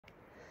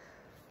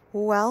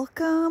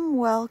Welcome,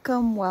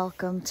 welcome,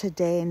 welcome to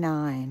day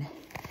 9.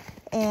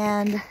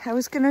 And I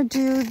was going to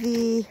do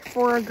the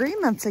 4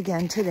 agreements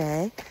again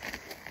today.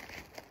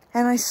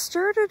 And I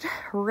started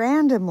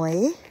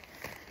randomly,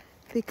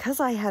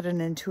 because I had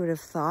an intuitive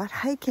thought,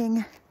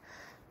 hiking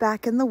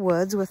back in the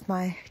woods with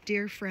my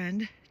dear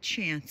friend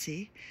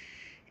Chancey.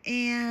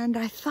 And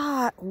I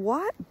thought,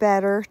 what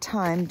better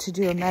time to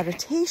do a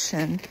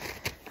meditation?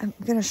 I'm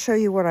going to show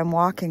you what I'm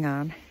walking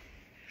on.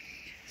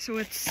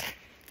 So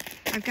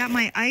I've got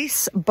my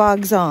ice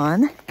bugs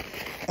on,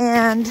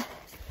 and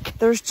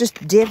there's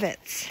just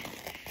divots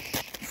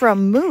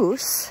from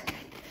moose,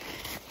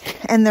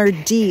 and they're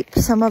deep.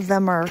 Some of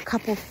them are a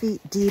couple feet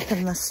deep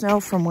in the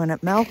snow from when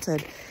it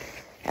melted,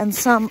 and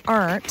some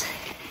aren't.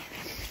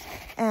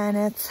 And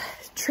it's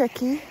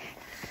tricky,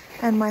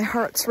 and my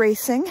heart's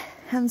racing.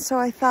 And so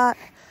I thought,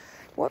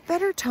 what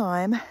better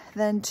time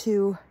than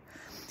to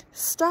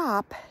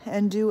stop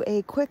and do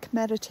a quick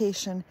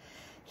meditation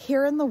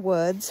here in the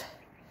woods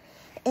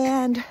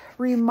and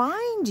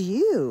remind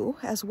you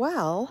as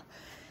well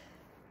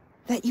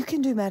that you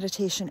can do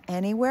meditation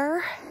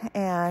anywhere,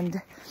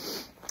 and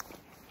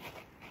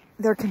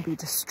there can be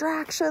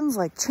distractions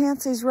like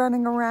Chancey's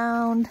running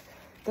around.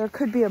 There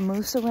could be a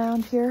moose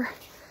around here.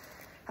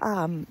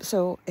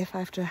 So if I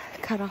have to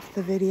cut off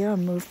the video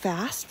and move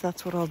fast,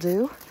 that's what I'll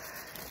do.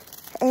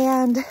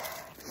 And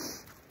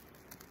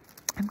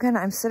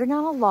I'm sitting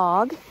on a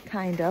log,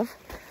 kind of.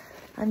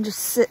 I'm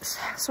just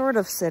sort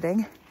of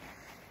sitting.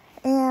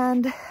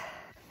 And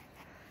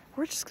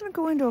we're just going to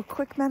go into a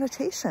quick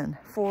meditation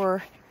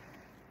for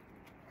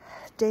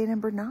day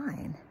number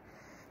 9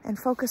 and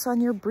focus on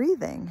your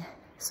breathing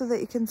so that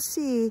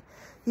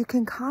you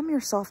can calm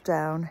yourself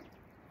down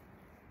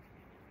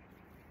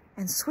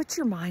and switch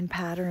your mind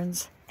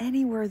patterns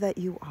anywhere that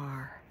you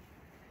are.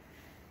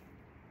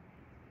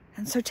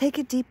 And so take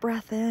a deep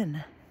breath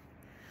in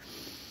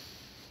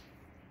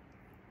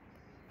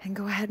and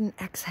go ahead and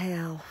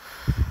exhale.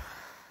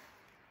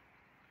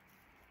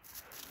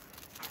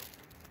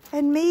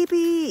 And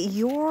maybe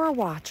you're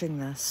watching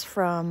this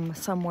from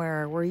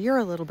somewhere where you're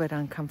a little bit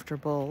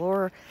uncomfortable,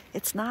 or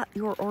it's not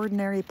your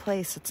ordinary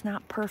place. It's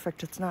not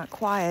perfect. It's not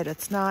quiet.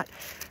 It's not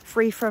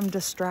free from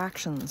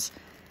distractions.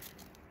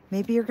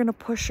 Maybe you're going to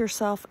push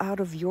yourself out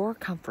of your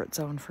comfort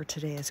zone for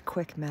today's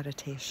quick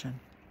meditation.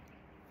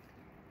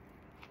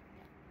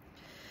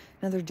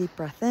 Another deep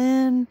breath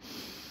in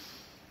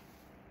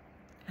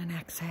and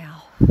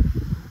exhale.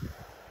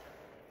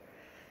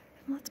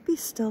 Let's be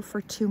still for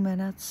 2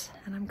 minutes,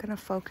 and I'm going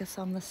to focus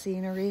on the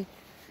scenery,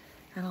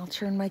 and I'll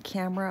turn my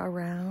camera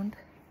around.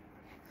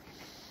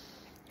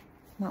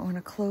 You might want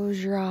to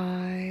close your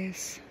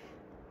eyes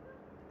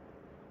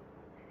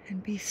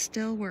and be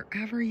still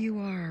wherever you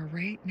are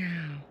right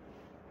now.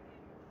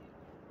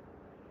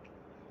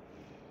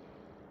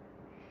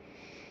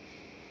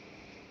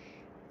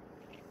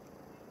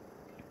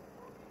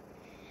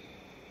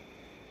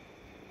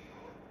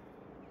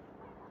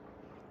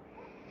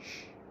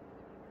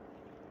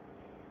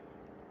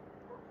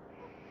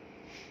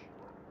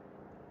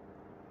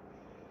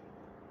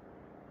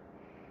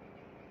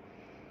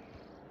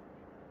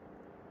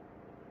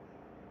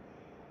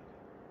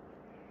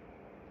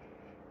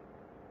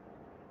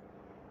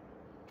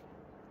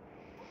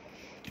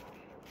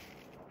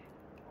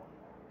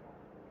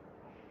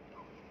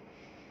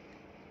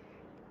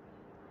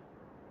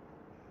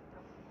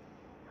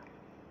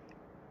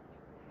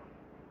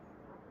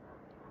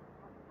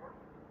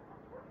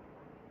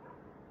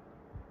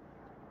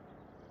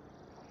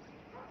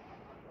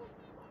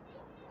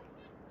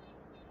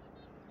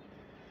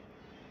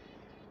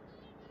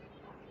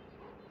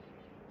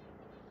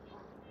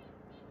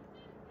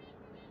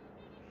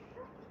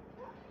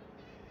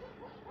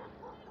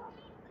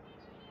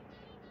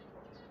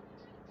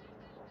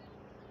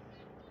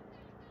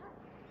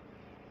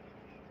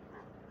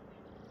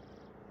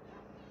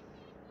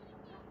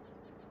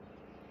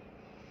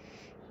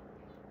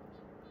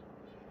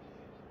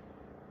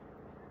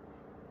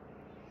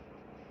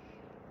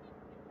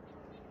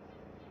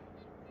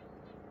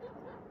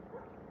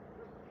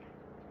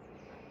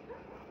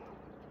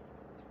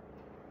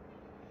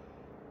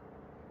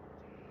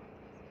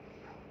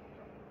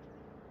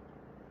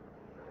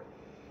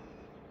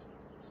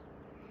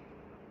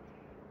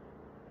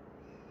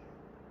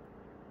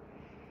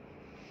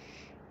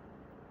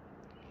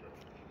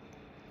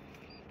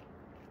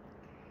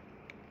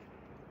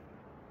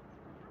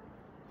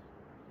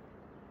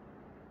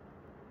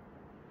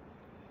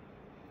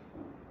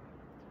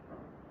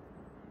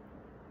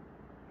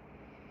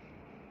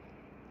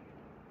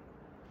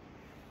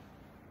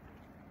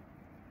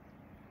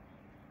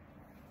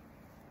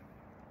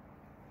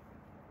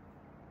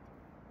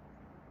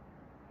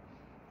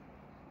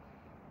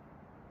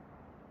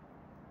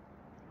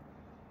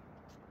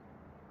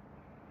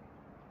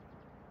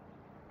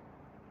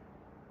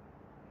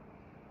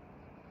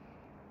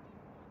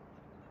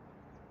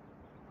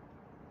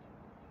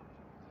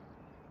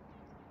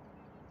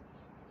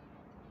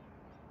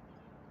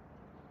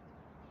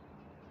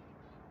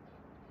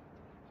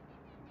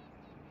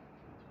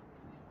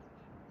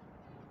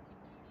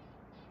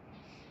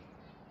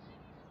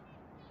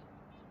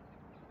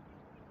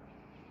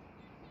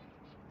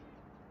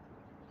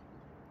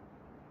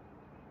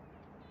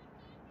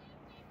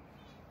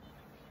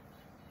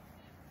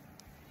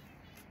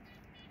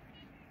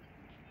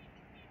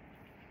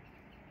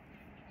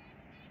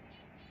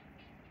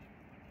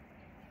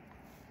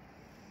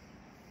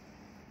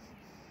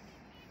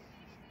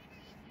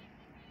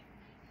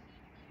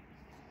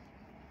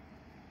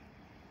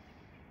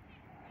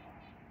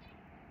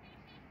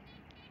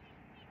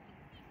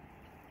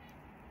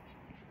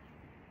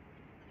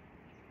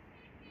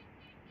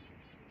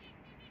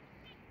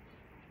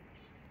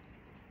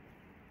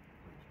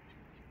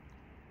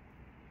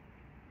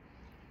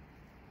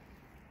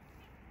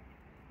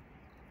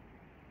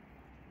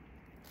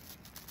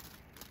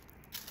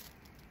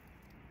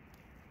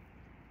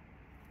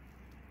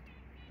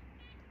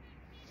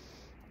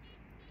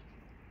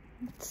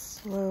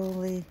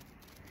 Slowly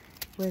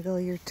wiggle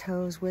your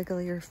toes,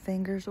 wiggle your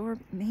fingers, or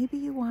maybe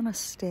you want to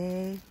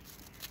stay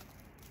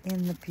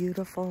in the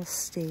beautiful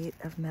state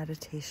of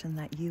meditation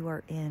that you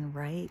are in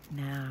right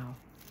now.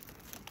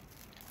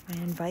 I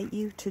invite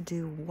you to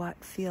do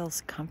what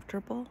feels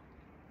comfortable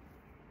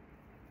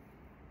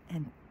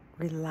and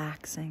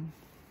relaxing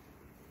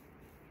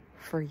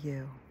for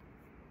you.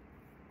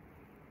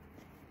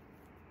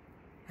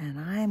 And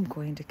I'm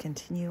going to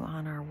continue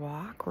on our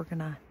walk. We're going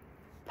to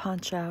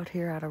punch out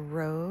here at a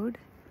road,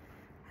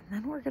 and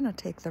then we're going to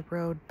take the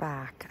road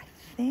back. I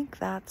think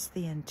that's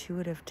the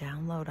intuitive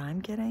download I'm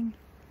getting.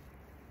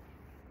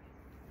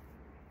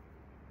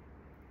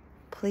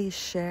 Please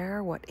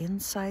share what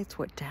insights,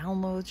 what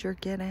downloads you're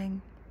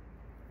getting,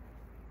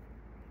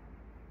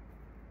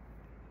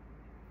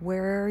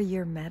 where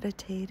you're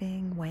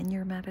meditating, when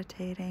you're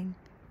meditating,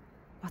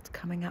 what's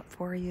coming up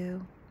for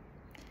you.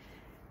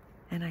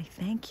 And I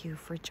thank you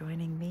for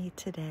joining me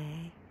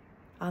today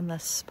on the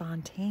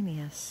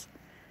spontaneous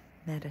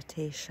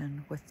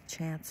meditation with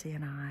Chancey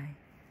and I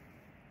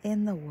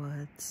in the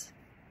woods.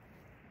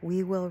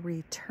 We will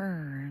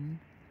return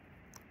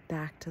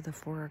back to the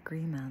 4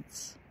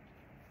 agreements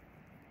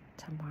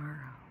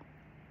tomorrow.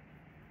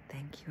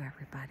 Thank you,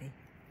 everybody.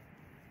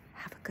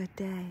 Have a good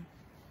day.